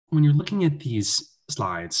when you're looking at these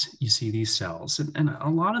slides, you see these cells, and a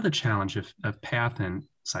lot of the challenge of path and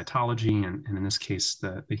cytology, and in this case,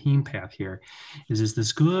 the heme path here, is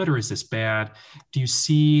this good or is this bad? Do you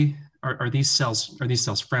see, are these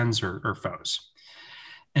cells friends or foes?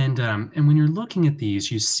 And when you're looking at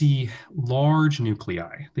these, you see large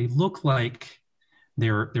nuclei. They look like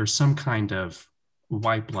they're some kind of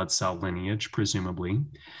white blood cell lineage, presumably.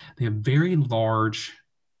 They have very large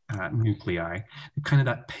nuclei, kind of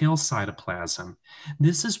that pale cytoplasm.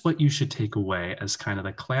 This is what you should take away as kind of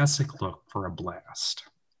the classic look for a blast.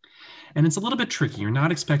 And it's a little bit tricky. You're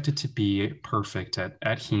not expected to be perfect at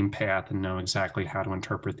heme path and know exactly how to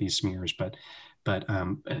interpret these smears, but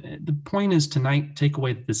the point is tonight, take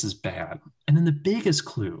away that this is bad. And then the biggest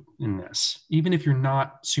clue in this, even if you're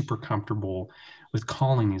not super comfortable with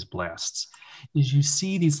calling these blasts, is you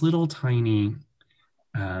see these little tiny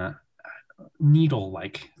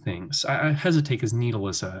needle-like things. I hesitate because needle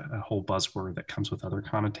is a whole buzzword that comes with other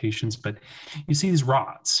connotations, but you see these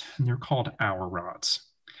rods, and they're called Auer rods.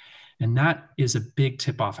 And that is a big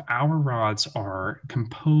tip-off. Auer rods are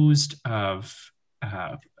composed of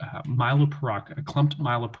clumped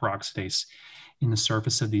myeloperoxidase in the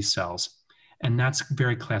surface of these cells, and that's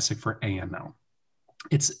very classic for AML.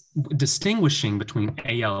 It's distinguishing between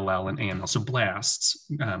ALL and AML. So blasts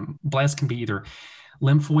can be either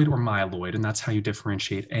lymphoid or myeloid, and that's how you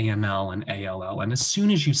differentiate AML and ALL. And as soon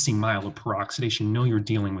as you see myeloperoxidase, you know you're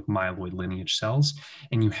dealing with myeloid lineage cells,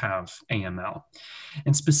 and you have AML.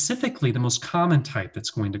 And specifically, the most common type that's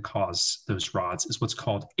going to cause those rods is what's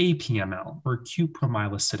called APML, or Acute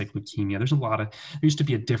Promyelocytic Leukemia. There used to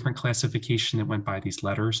be a different classification that went by these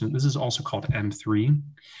letters, and this is also called M3.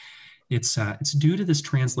 It's due to this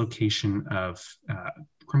translocation of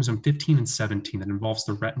chromosome 15 and 17 that involves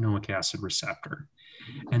the retinoic acid receptor.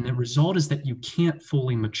 And the result is that you can't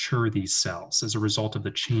fully mature these cells as a result of the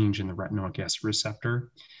change in the retinoic acid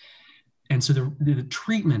receptor. And so the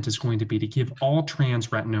treatment is going to be to give all trans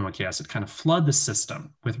retinoic acid, kind of flood the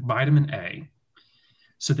system with vitamin A,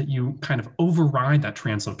 so that you kind of override that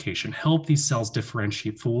translocation, help these cells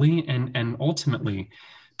differentiate fully, and ultimately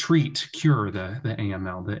cure the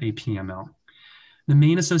AML, the APML. The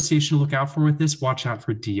main association to look out for with this, watch out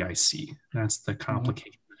for DIC. That's the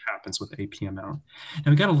complication that happens with APML. And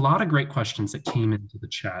we got a lot of great questions that came into the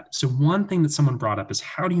chat. So one thing that someone brought up is,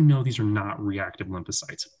 how do you know these are not reactive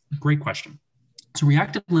lymphocytes? Great question. So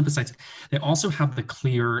reactive lymphocytes, they also have the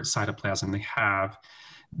clear cytoplasm. They have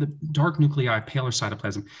the dark nuclei, paler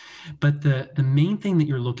cytoplasm. But the main thing that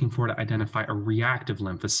you're looking for to identify a reactive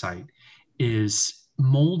lymphocyte is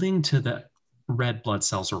molding to the red blood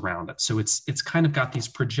cells around it. So it's kind of got these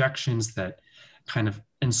projections that kind of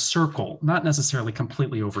encircle, not necessarily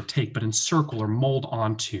completely overtake, but encircle or mold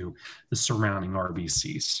onto the surrounding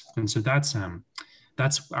RBCs. And so that's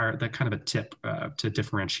that kind of a tip to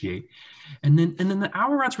differentiate. And then the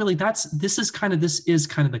Auer rods, really, this is kind of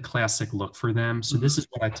the classic look for them. So this is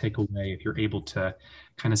what I take away if you're able to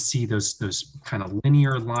kind of see those kind of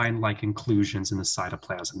linear line-like inclusions in the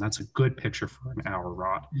cytoplasm. That's a good picture for an Auer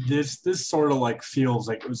rod. This sort of like feels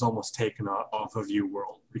like it was almost taken off of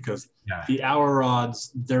UWorld, because the Auer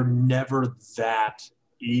rods, they're never that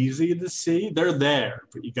easy to see. They're there,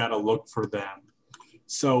 but you got to look for them.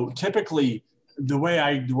 So typically, the way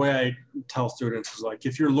I tell students is, like,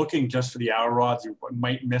 if you're looking just for the Auer rods, you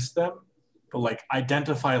might miss them, but like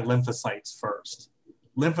identify lymphocytes first.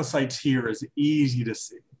 Lymphocytes here is easy to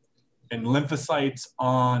see, and lymphocytes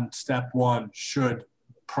on step 1 should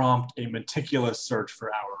prompt a meticulous search for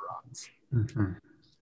Auer rods. Mm-hmm.